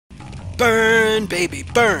Burn, baby,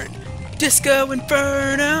 burn! Disco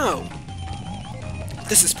Inferno!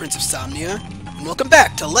 This is Prince of Somnia, and welcome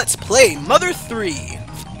back to Let's Play Mother 3!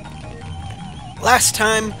 Last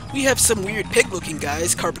time, we have some weird pig-looking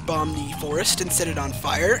guys carpet bomb the forest and set it on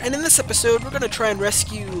fire, and in this episode we're gonna try and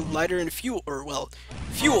rescue Lighter and Fuel,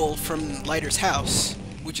 Fuel from Lighter's house,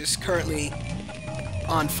 which is currently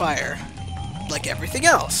on fire, like everything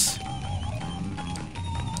else.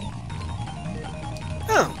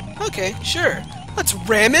 Oh, okay, sure. Let's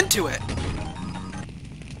ram into it!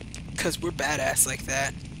 'Cause we're badass like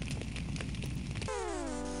that.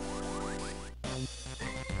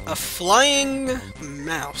 A flying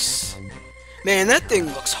mouse. Man, that thing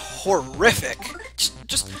looks horrific.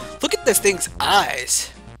 Just look at this thing's eyes.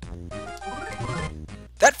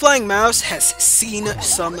 That flying mouse has seen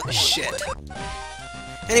some shit.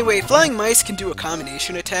 Anyway, flying mice can do a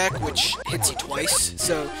combination attack, which hits you twice,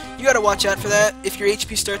 so you gotta watch out for that. If your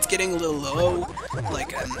HP starts getting a little low,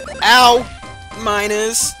 like ow! Mine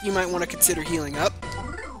is, you might want to consider healing up.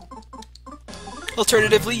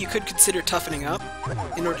 Alternatively, you could consider toughening up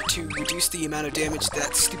in order to reduce the amount of damage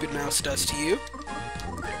that stupid mouse does to you,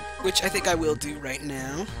 which I think I will do right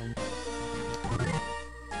now.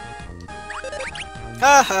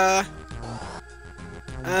 Haha!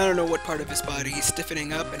 I don't know what part of his body is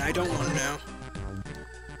stiffening up, and I don't want to know.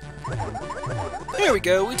 There we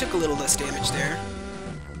go, we took a little less damage there.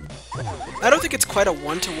 I don't think it's quite a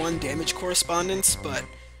one-to-one damage correspondence, but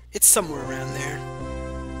it's somewhere around there.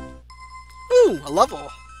 Ooh, a level!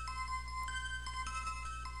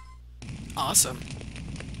 Awesome.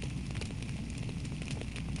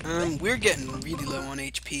 We're getting really low on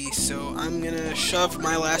HP, so I'm gonna shove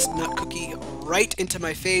my last nut cookie right into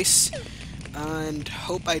my face and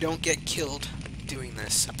hope I don't get killed doing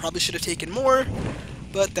this. I probably should have taken more,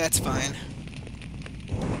 but that's fine.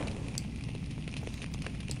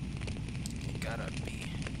 Gotta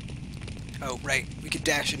be... Oh, right. We could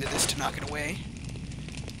dash into this to knock it away.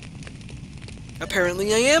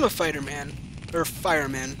 Apparently I am a fighter-man. Or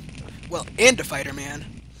fireman. Well, and a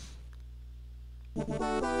fighter-man.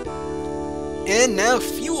 And now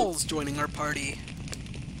Fuel's joining our party.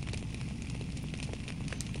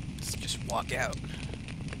 Let's just walk out.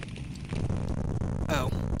 Oh.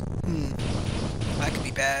 That could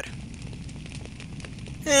be bad.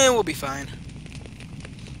 We'll be fine.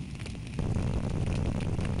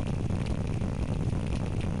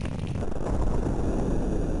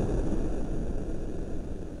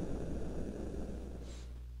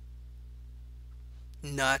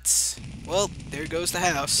 Nuts. Well, there goes the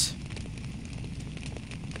house.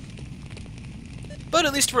 But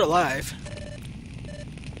at least we're alive.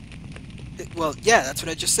 Well, yeah, that's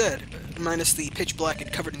what I just said. Minus the pitch black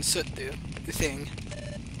and covered in soot the thing.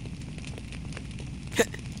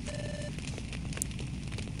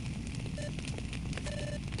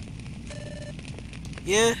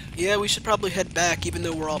 Yeah, we should probably head back, even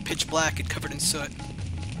though we're all pitch black and covered in soot.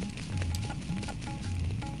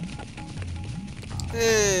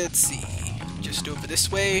 Let's see. Just over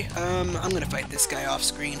this way. I'm gonna fight this guy off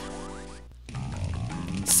screen.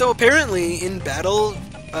 So apparently, in battle,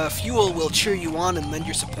 Fuel will cheer you on and lend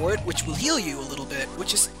your support, which will heal you a little bit,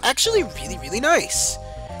 which is actually really, really nice.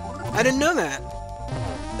 I didn't know that.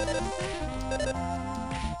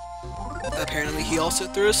 Apparently, he also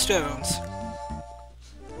throws stones.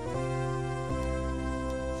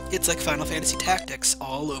 It's like Final Fantasy Tactics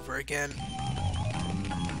all over again.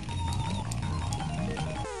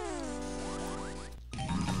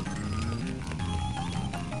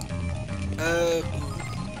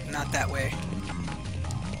 Not that way.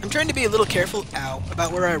 I'm trying to be a little careful, ow,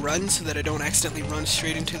 about where I run so that I don't accidentally run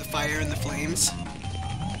straight into the fire and the flames.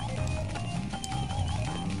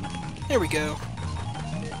 There we go.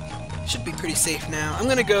 Should be pretty safe now. I'm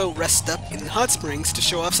gonna go rest up in the hot springs to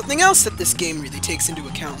show off something else that this game really takes into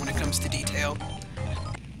account when it comes to detail.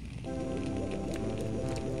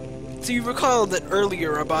 So you recall that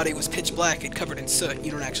earlier our body was pitch black and covered in soot.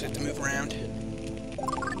 You don't actually have to move around.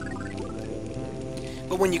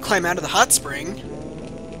 But when you climb out of the hot spring,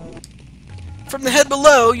 from the head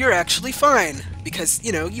below, you're actually fine. Because,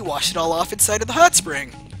 you know, you wash it all off inside of the hot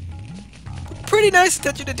spring. Pretty nice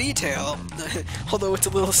attention to detail. Although it's a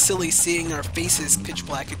little silly seeing our faces pitch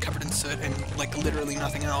black and covered in soot and, like, literally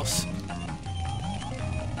nothing else.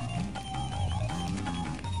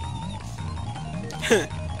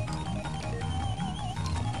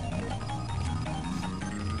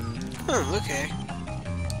 Huh, okay.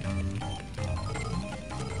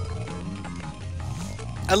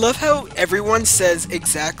 I love how everyone says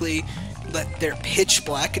exactly that they're pitch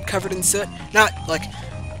black and covered in soot. Not like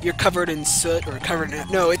you're covered in soot or covered in...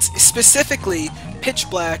 No, it's specifically pitch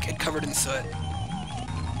black and covered in soot.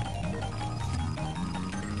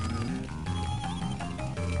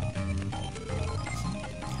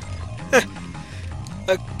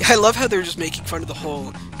 I love how they're just making fun of the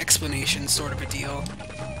whole explanation sort of a deal.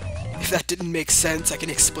 If that didn't make sense, I can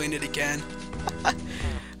explain it again.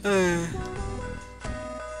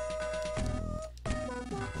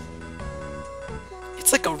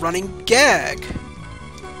 It's like a running gag.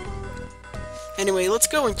 Anyway, let's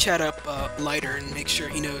go and chat up Lighter and make sure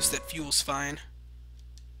he knows that fuel's fine.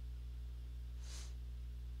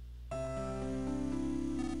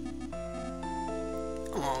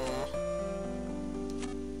 Aww.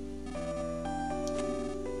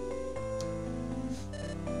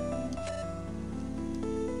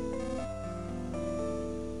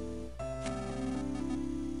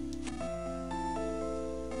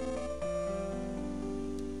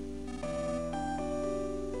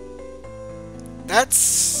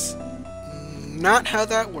 That's not how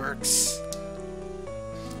that works.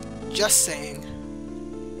 Just saying.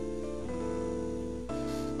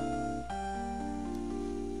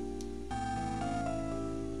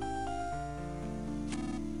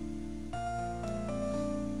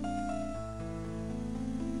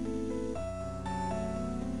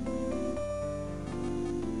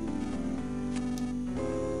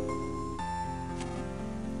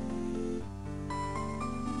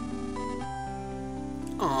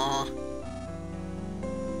 Aww.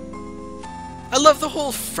 I love the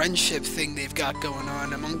whole friendship thing they've got going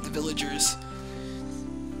on among the villagers.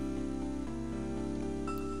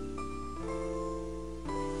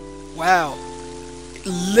 Wow.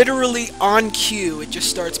 Literally on cue, it just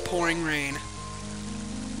starts pouring rain.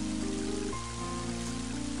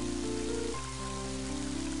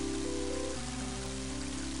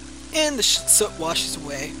 And the soot washes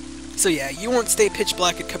away. So yeah, you won't stay pitch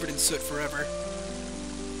black and covered in soot forever.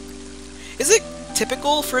 Is it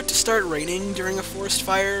typical for it to start raining during a forest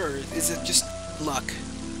fire, or is it just luck?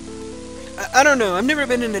 I don't know, I've never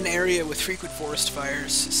been in an area with frequent forest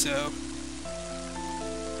fires, so...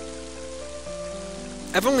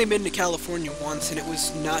 I've only been to California once, and it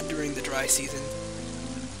was not during the dry season.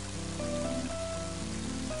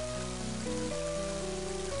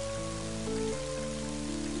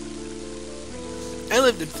 I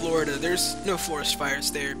lived in Florida. There's no forest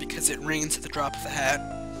fires there because it rains at the drop of a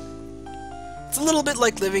hat. It's a little bit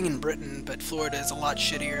like living in Britain, but Florida is a lot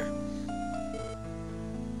shittier.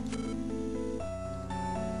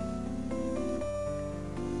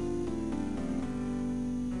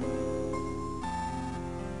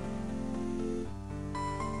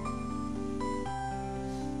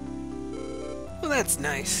 Well, that's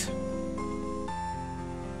nice.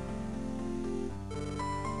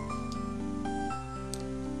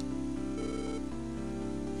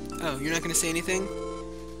 Oh, you're not gonna say anything?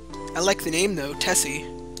 I like the name, though, Tessie.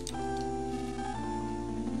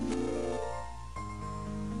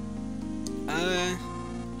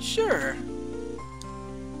 Sure.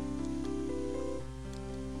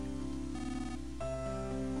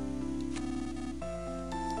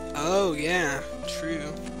 Oh, yeah,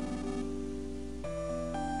 true.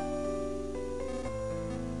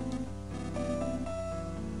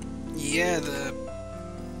 Yeah, the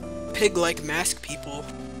pig-like mask people.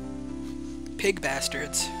 Pig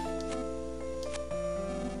bastards.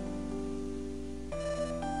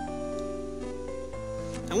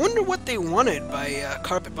 I wonder what they wanted by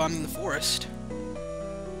carpet bombing the forest.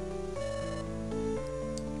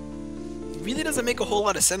 It really doesn't make a whole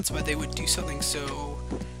lot of sense why they would do something so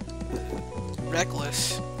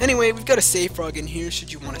reckless. Anyway, we've got a save frog in here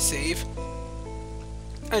should you want to save.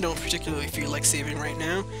 I don't particularly feel like saving right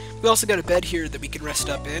now. We also got a bed here that we can rest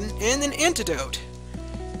up in, and an antidote.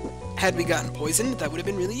 Had we gotten poisoned, that would have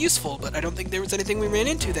been really useful, but I don't think there was anything we ran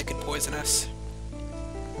into that could poison us.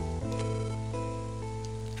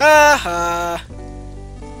 Ha ha!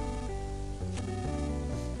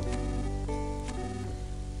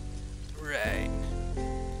 Right.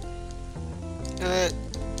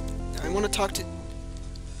 I want to talk to...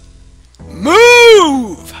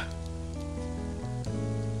 Move!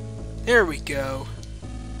 There we go.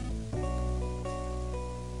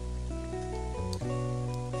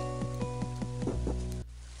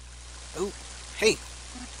 Oh, hey.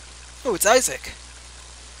 Oh, it's Isaac.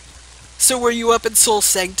 So were you up in Soul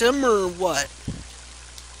Sanctum, or what?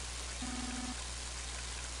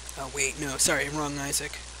 Oh, wait, no, sorry, wrong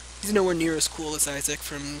Isaac. He's nowhere near as cool as Isaac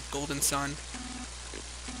from Golden Sun.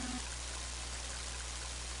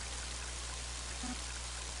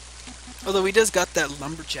 Although he does got that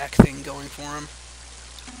lumberjack thing going for him.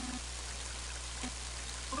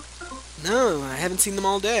 No, I haven't seen them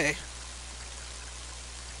all day.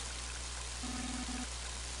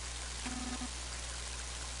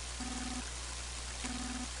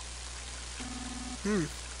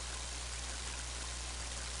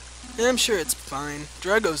 I'm sure it's fine.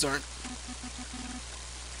 Dragos aren't...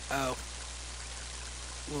 Oh.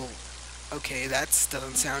 Well, okay, that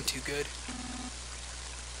doesn't sound too good.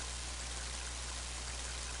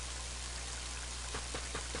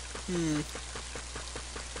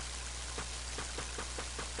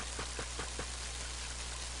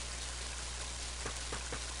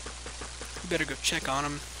 Better go check on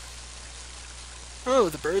him. Oh,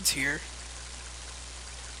 the bird's here.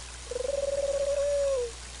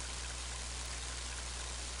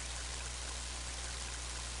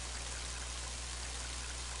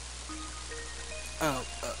 Oh,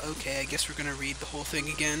 okay, I guess we're gonna read the whole thing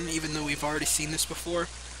again, even though we've already seen this before.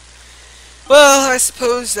 Well, I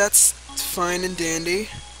suppose that's fine and dandy.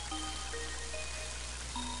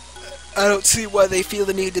 I don't see why they feel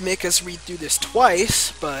the need to make us read through this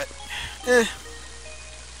twice, but... I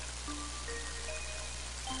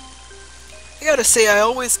gotta say, I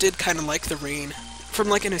always did kind of like the rain, from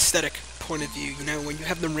like an aesthetic point of view, you know, when you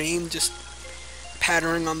have the rain just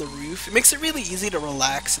pattering on the roof, it makes it really easy to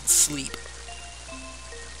relax and sleep.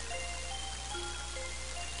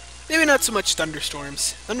 Maybe not so much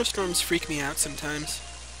thunderstorms. Thunderstorms freak me out sometimes.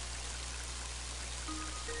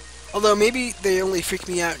 Although maybe they only freak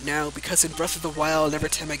me out now because in Breath of the Wild, every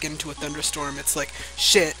time I get into a thunderstorm, it's like,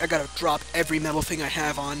 shit, I gotta drop every metal thing I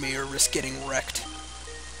have on me or risk getting wrecked.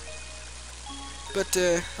 But,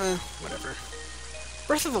 whatever.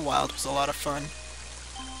 Breath of the Wild was a lot of fun.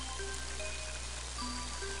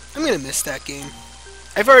 I'm gonna miss that game.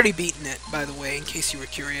 I've already beaten it, by the way, in case you were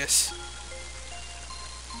curious.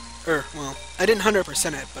 Well, I didn't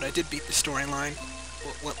 100% it, but I did beat the storyline.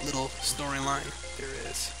 What little storyline there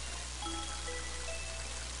is.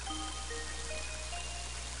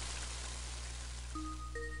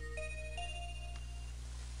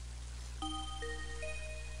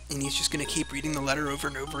 And he's just gonna keep reading the letter over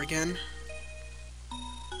and over again.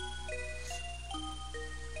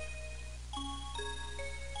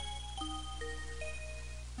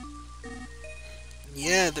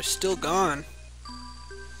 Yeah, they're still gone.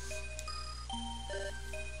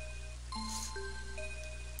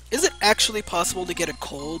 Is it actually possible to get a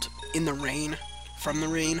cold in the rain, from the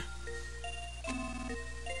rain?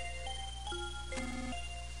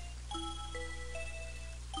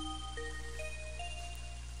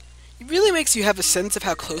 It really makes you have a sense of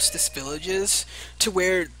how close this village is to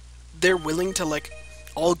where they're willing to, like,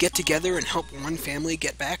 all get together and help one family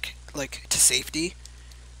get back, like, to safety.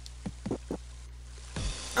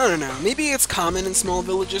 I don't know, maybe it's common in small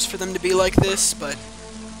villages for them to be like this, but...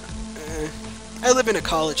 I live in a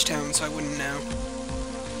college town, so I wouldn't know.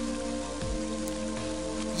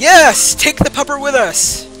 Yes! Take the pupper with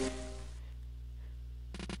us!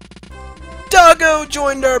 Doggo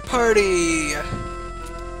joined our party!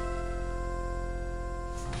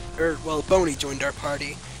 Well, Boney joined our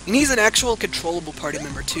party. And he's an actual controllable party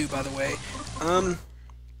member too, by the way.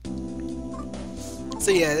 So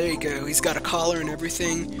yeah, there you go. He's got a collar and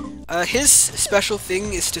everything. His special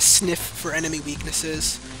thing is to sniff for enemy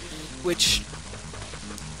weaknesses, which...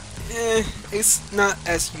 it's not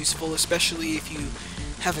as useful, especially if you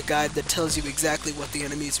have a guide that tells you exactly what the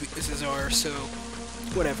enemy's weaknesses are, so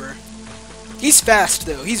whatever. He's fast,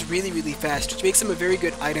 though. He's really, really fast, which makes him a very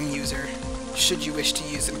good item user, should you wish to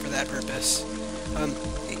use him for that purpose.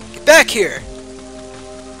 Hey, get back here!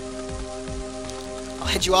 I'll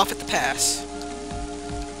head you off at the pass.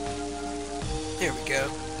 There we go.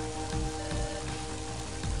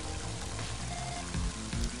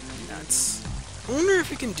 Nuts. I wonder if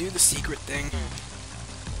we can do the secret thing.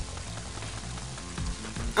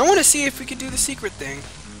 I want to see if we can do the secret thing.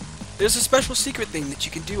 There's a special secret thing that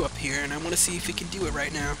you can do up here, and I want to see if we can do it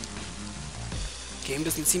right now. Game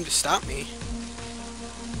doesn't seem to stop me.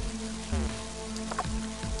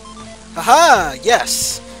 Haha!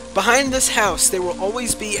 Yes! Behind this house, there will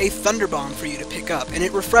always be a thunder bomb for you to pick up, and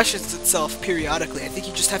it refreshes itself periodically. I think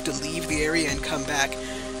you just have to leave the area and come back.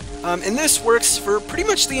 And this works for pretty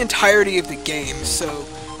much the entirety of the game, so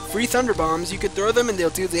free thunder bombs, you could throw them and they'll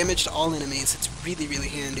do damage to all enemies. It's really, really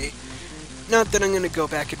handy. Not that I'm going to go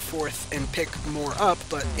back and forth and pick more up,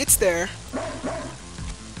 but it's there.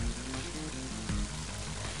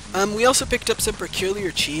 We also picked up some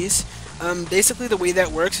peculiar cheese. Basically the way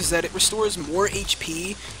that works is that it restores more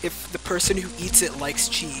HP if the person who eats it likes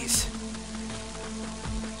cheese.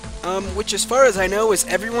 Which as far as I know is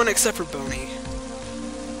everyone except for Boney.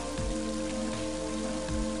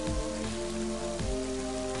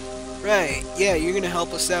 Right, yeah, you're gonna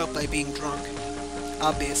help us out by being drunk.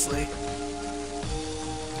 Obviously.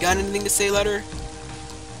 Got anything to say, Letter?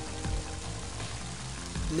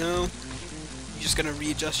 No? You're just gonna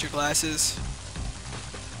readjust your glasses?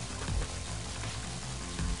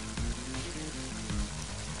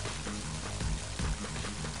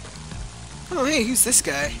 Oh, hey, who's this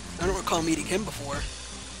guy? I don't recall meeting him before.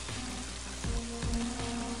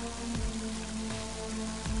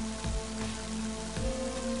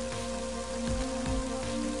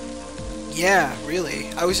 Yeah,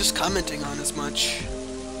 really. I was just commenting on as much.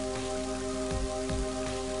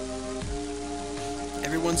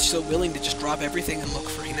 Everyone's so willing to just drop everything and look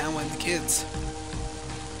for Hinawa and the kids.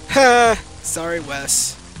 Ha! Sorry,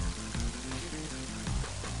 Wes.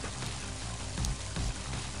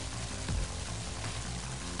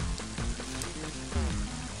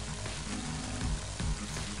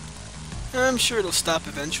 I'm sure it'll stop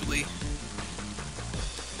eventually.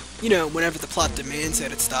 You know, whenever the plot demands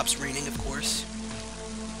that it stops raining, of course.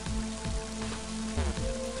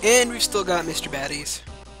 And we've still got Mr. Baddies.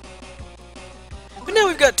 But now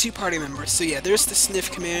we've got 2 party members, so yeah, there's the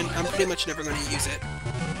sniff command. I'm pretty much never going to use it.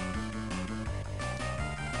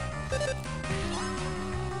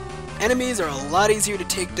 Enemies are a lot easier to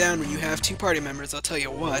take down when you have 2 party members, I'll tell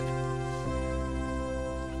you what.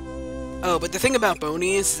 Oh, but the thing about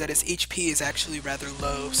Boney is that his HP is actually rather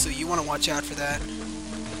low, so you want to watch out for that.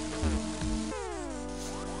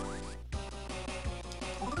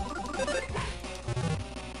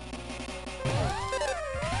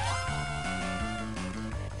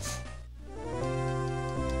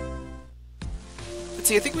 Let's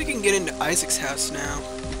see, I think we can get into Isaac's house now.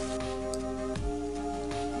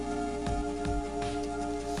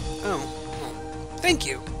 Oh, thank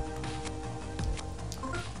you.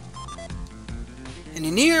 And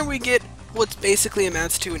in here we get what basically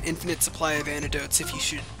amounts to an infinite supply of antidotes if you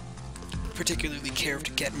should particularly care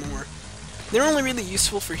to get more. They're only really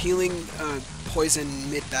useful for healing poison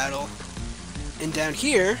mid-battle. And down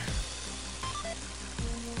here,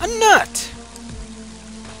 a nut!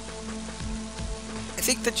 I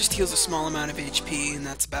think that just heals a small amount of HP, and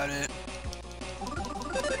that's about it.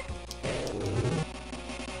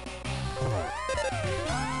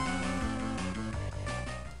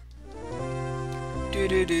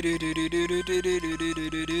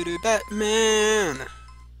 Batman!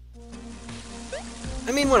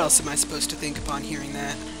 I mean, what else am I supposed to think upon hearing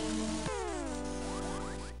that?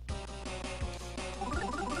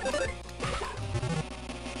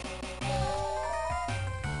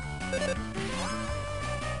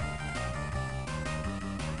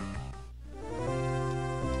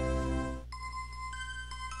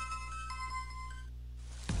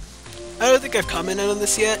 I don't think I've commented on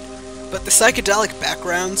this yet, but the psychedelic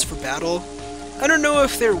backgrounds for battle, I don't know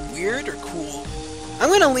if they're weird or cool. I'm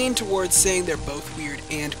gonna lean towards saying they're both weird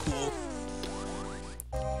and cool.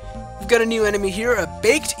 We've got a new enemy here, a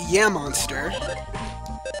baked yam monster.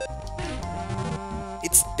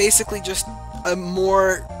 It's basically just a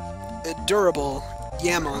more durable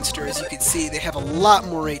yam monster, as you can see. They have a lot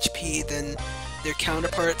more HP than their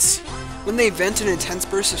counterparts. When they vent an intense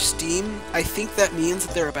burst of steam, I think that means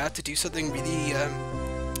that they're about to do something really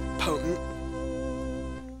potent.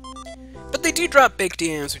 But they do drop baked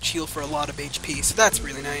yams, which heal for a lot of HP, so that's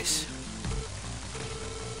really nice.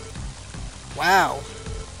 Wow.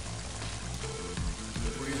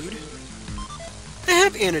 Rude. I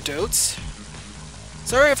have antidotes.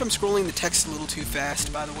 Sorry if I'm scrolling the text a little too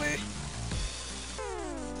fast, by the way.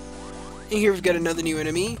 And here we've got another new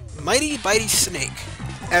enemy, Mighty Bitey Snake.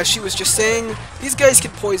 As she was just saying, these guys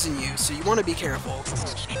can poison you, so you want to be careful.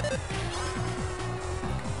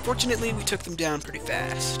 Fortunately, we took them down pretty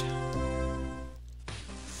fast.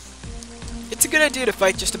 It's a good idea to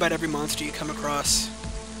fight just about every monster you come across.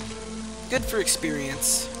 Good for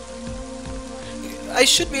experience. I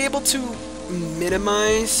should be able to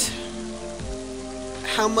minimize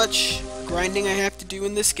how much grinding I have to do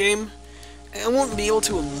in this game. I won't be able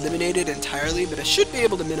to eliminate it entirely, but I should be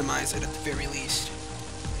able to minimize it at the very least.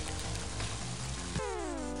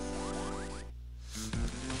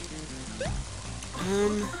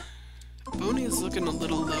 Boney is looking a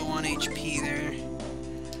little low on HP there.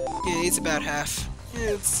 Yeah, he's about half.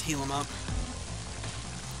 Yeah, let's heal him up.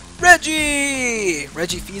 Reggie!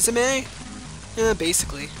 Reggie Fils-Aimé? Yeah,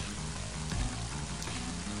 basically.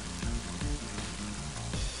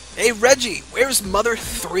 Hey Reggie, where's Mother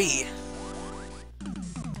 3?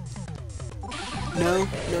 No?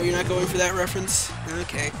 No, you're not going for that reference?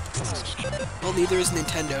 Okay. Well, neither is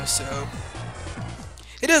Nintendo, so...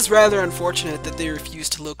 It is rather unfortunate that they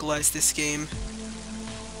refused to localize this game.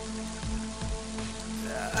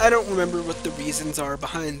 I don't remember what the reasons are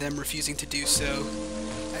behind them refusing to do so.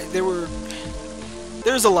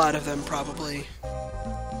 There's a lot of them, probably.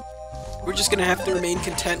 We're just gonna have to remain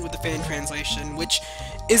content with the fan translation, which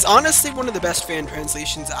is honestly one of the best fan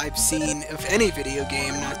translations I've seen of any video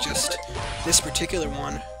game, not just this particular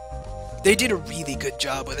one. They did a really good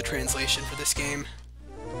job with the translation for this game.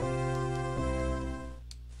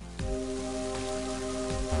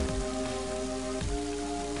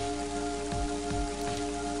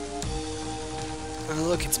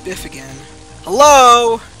 look, it's Biff again.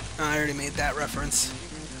 Hello? Oh, I already made that reference.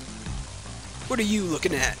 What are you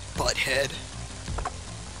looking at, butthead?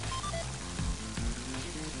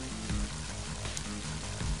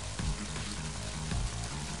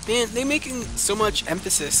 Man, they're making so much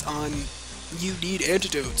emphasis on you need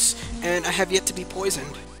antidotes, and I have yet to be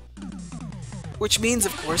poisoned. Which means,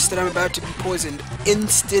 of course, that I'm about to be poisoned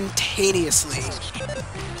instantaneously.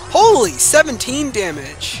 Holy, 17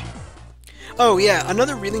 damage! Oh yeah,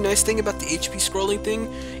 another really nice thing about the HP scrolling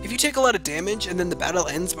thing, if you take a lot of damage and then the battle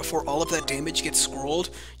ends before all of that damage gets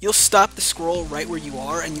scrolled, you'll stop the scroll right where you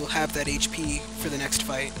are and you'll have that HP for the next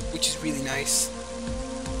fight, which is really nice.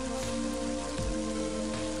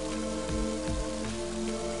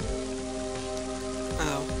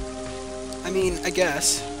 Oh. I mean, I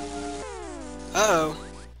guess. Uh-oh.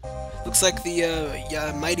 Looks like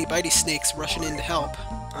the, mighty bitey snake's rushing in to help.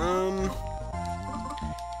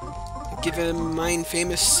 Give him mine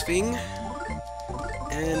famous swing,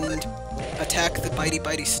 and attack the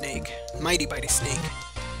bitey snake. Mighty bitey snake.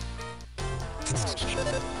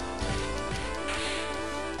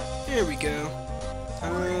 There we go.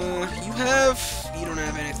 You don't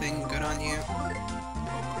have anything good on you.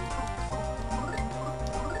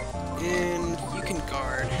 And you can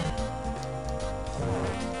guard.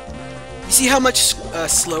 You see how much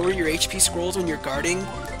slower your HP scrolls when you're guarding?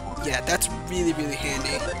 Yeah, that's really, really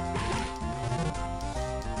handy.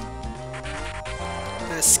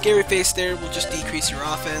 Scary face there will just decrease your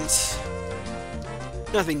offense.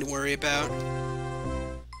 Nothing to worry about.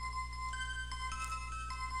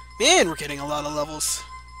 Man, we're getting a lot of levels.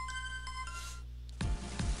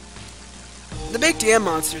 The baked yam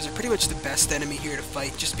monsters are pretty much the best enemy here to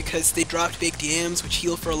fight, just because they dropped baked yams, which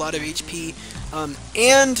heal for a lot of HP,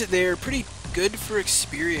 and they're pretty good for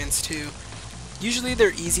experience too. Usually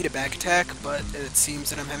they're easy to back attack, but it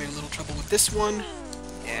seems that I'm having a little trouble with this one.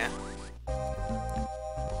 Yeah.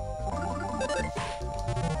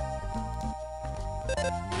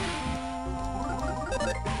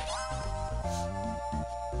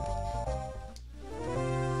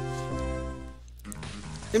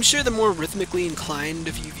 I'm sure the more rhythmically inclined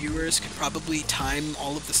of you viewers could probably time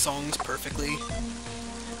all of the songs perfectly,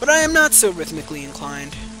 but I am not so rhythmically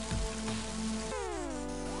inclined.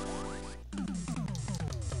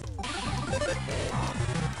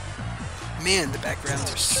 Man, the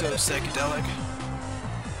backgrounds are so psychedelic.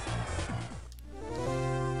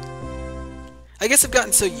 I guess I've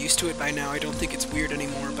gotten so used to it by now I don't think it's weird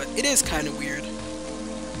anymore, but it is kind of weird.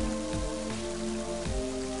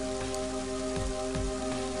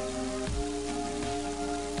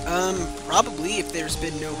 Probably if there's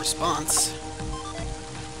been no response.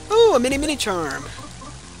 Oh, a mini charm!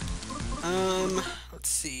 Let's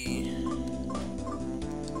see.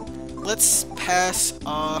 Let's pass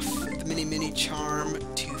off the mini charm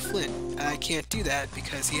to Flint. I can't do that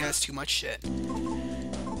because he has too much shit.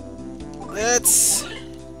 Let's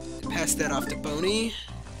pass that off to Boney.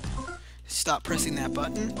 Stop pressing that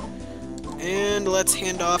button. And let's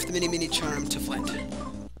hand off the mini charm to Flint.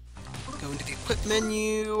 Go into the equip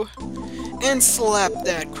menu and slap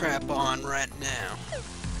that crap on right now.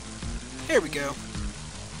 There we go.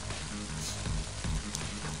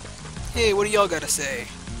 Hey, what do y'all gotta say?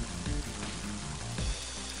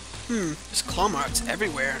 There's claw marks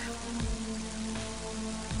everywhere.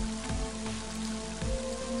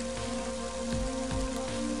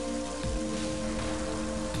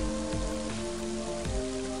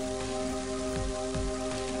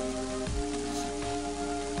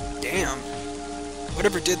 Damn.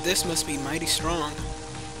 Whatever did this must be mighty strong.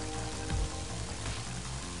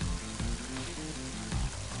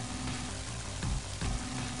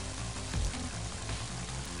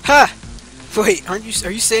 Ha! Wait, are you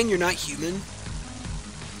saying you're not human?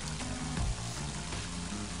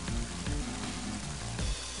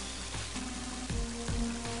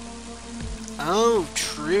 Oh,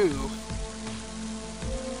 true.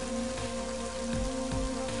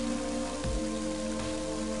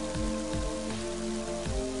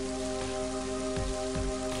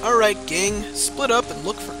 Alright, gang, split up and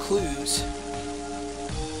look for clues.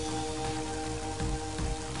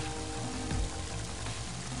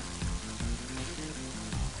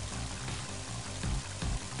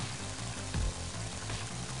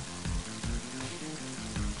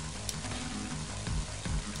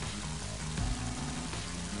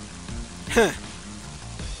 Huh.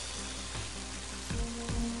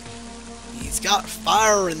 He's got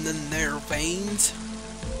fire in their veins.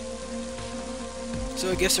 So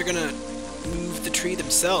I guess they're gonna move the tree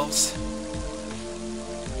themselves.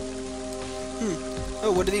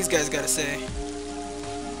 Oh, what do these guys gotta say?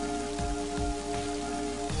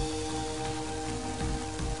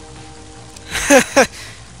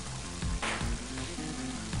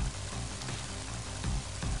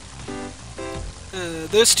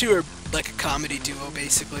 Those two are like a comedy duo,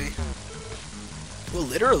 basically. Well,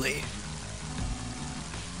 literally.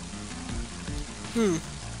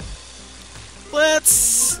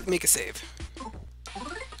 Let's make a save.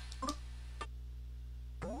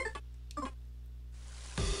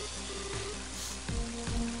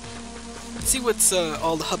 Let's see what's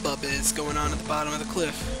all the hubbub is going on at the bottom of the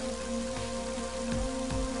cliff.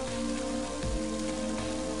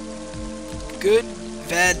 Good,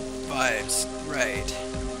 bad vibes. Right.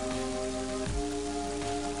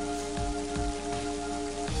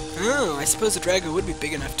 Oh, I suppose a Drago would be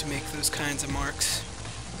big enough to make those kinds of marks.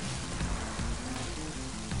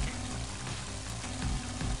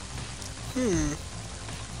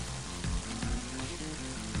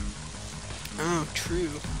 Oh,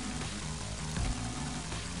 true.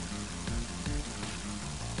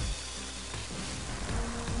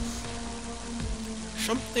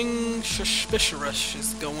 Something suspicious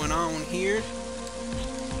is going on here.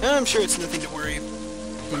 I'm sure it's nothing to worry.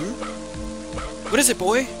 What is it,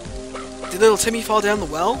 boy? Did little Timmy fall down the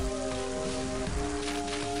well?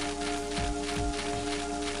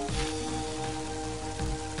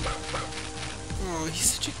 Oh, he's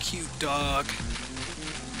such a cute dog.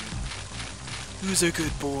 Who's a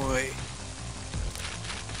good boy?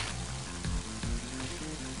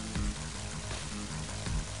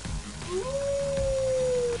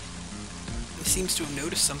 He seems to have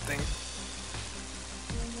noticed something.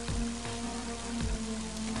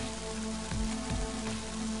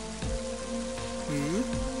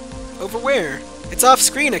 Over where? It's off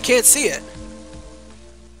screen, I can't see it.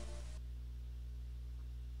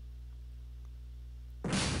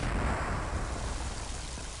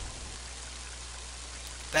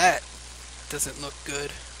 That doesn't look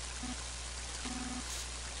good.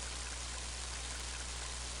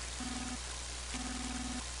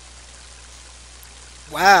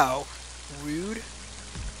 Wow. Rude.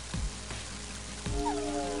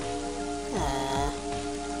 Aww.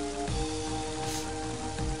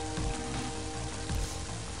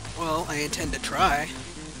 Well, I intend to try.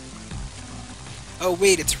 Oh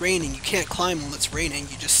wait, it's raining. You can't climb while it's raining.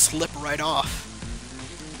 You just slip right off.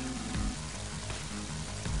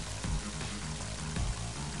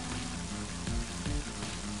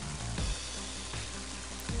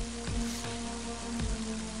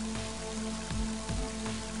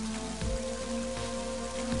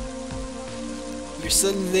 Your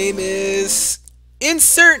son's name is...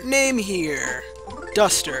 Insert name here.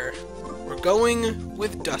 Duster. We're going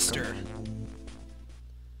with Duster.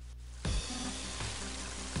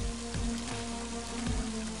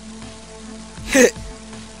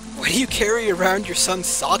 Why do you carry around your son's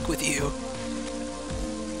sock with you?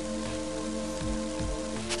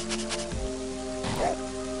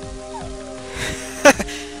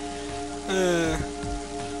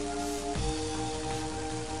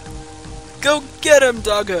 Go get him,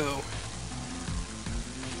 doggo!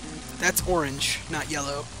 That's orange, not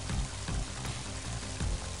yellow.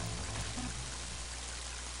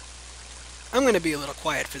 I'm gonna be a little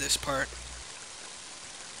quiet for this part.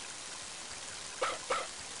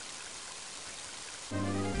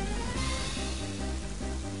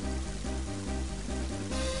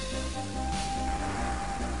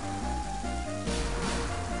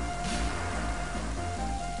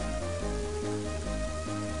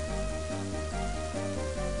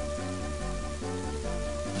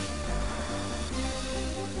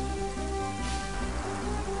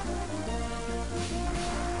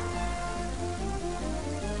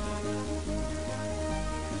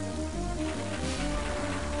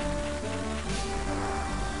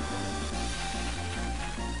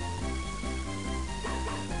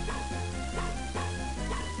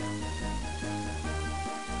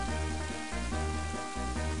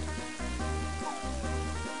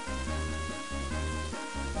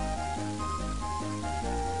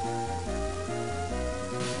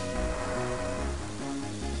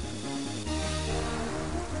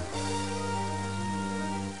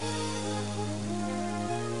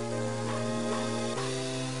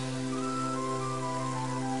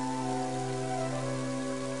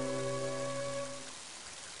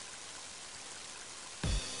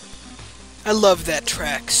 I love that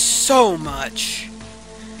track so much.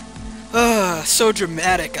 So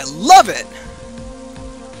dramatic. I love it!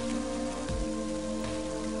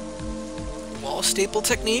 Wall staple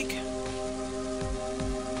technique?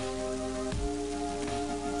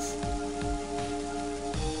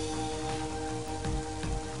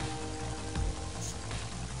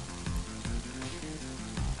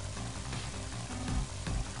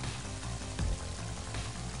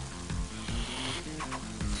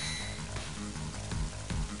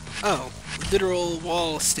 Oh, literal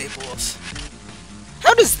wall staples.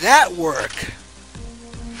 How does that work?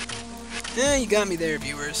 You got me there,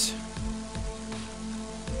 viewers.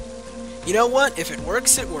 You know what? If it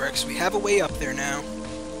works, it works. We have a way up there now.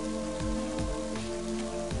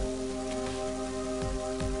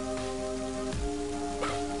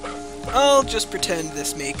 I'll just pretend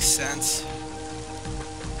this makes sense.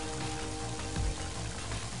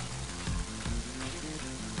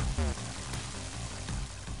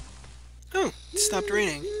 Oh, it stopped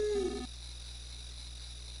raining.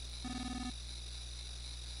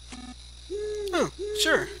 Oh,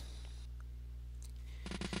 sure.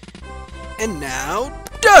 And now,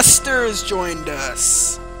 Duster's joined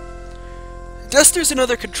us! Duster's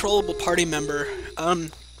another controllable party member.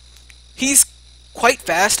 He's quite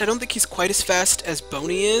fast. I don't think he's quite as fast as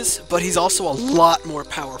Boney is, but he's also a lot more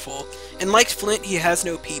powerful. And like Flint, he has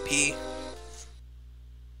no PP.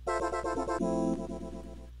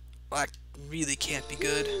 That really can't be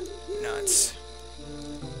good. Nuts.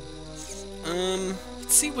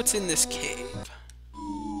 Let's see what's in this cave.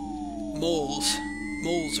 Moles.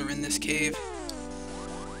 Moles are in this cave.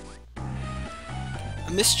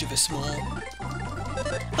 A mischievous mole.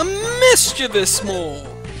 A mischievous mole!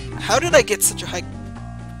 How did I get such a high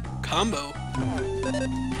combo?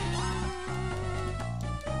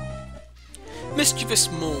 Mischievous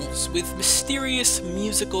moles with mysterious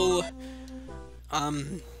musical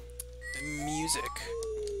music.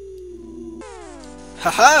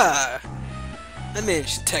 Haha! I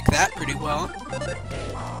managed to tech that pretty well.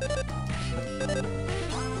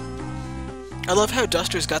 I love how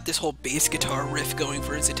Duster's got this whole bass guitar riff going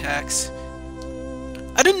for his attacks.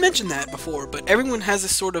 I didn't mention that before, but everyone has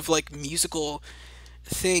this sort of like musical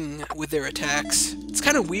thing with their attacks. It's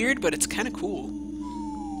kind of weird, but it's kind of cool.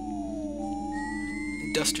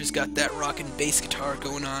 Duster's got that rockin' bass guitar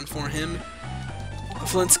going on for him.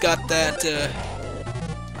 Flint's got that,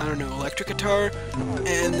 I don't know, electric guitar,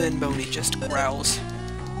 and then Boney just growls.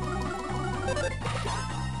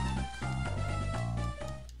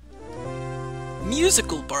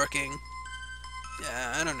 Musical barking.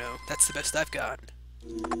 Yeah, I don't know. That's the best I've got.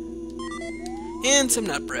 And some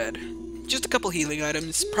nut bread. Just a couple healing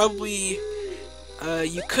items. Probably,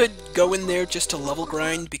 you could go in there just to level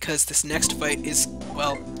grind, because this next fight is,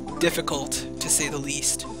 well, difficult, to say the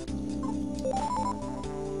least.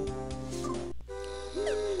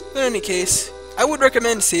 But in any case, I would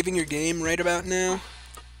recommend saving your game right about now.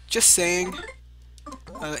 Just saying.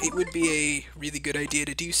 It would be a really good idea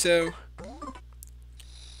to do so,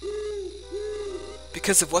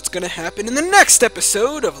 because of what's going to happen in the next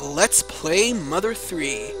episode of Let's Play Mother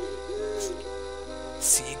 3.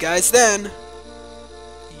 See you guys then.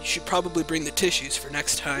 You should probably bring the tissues for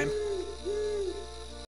next time.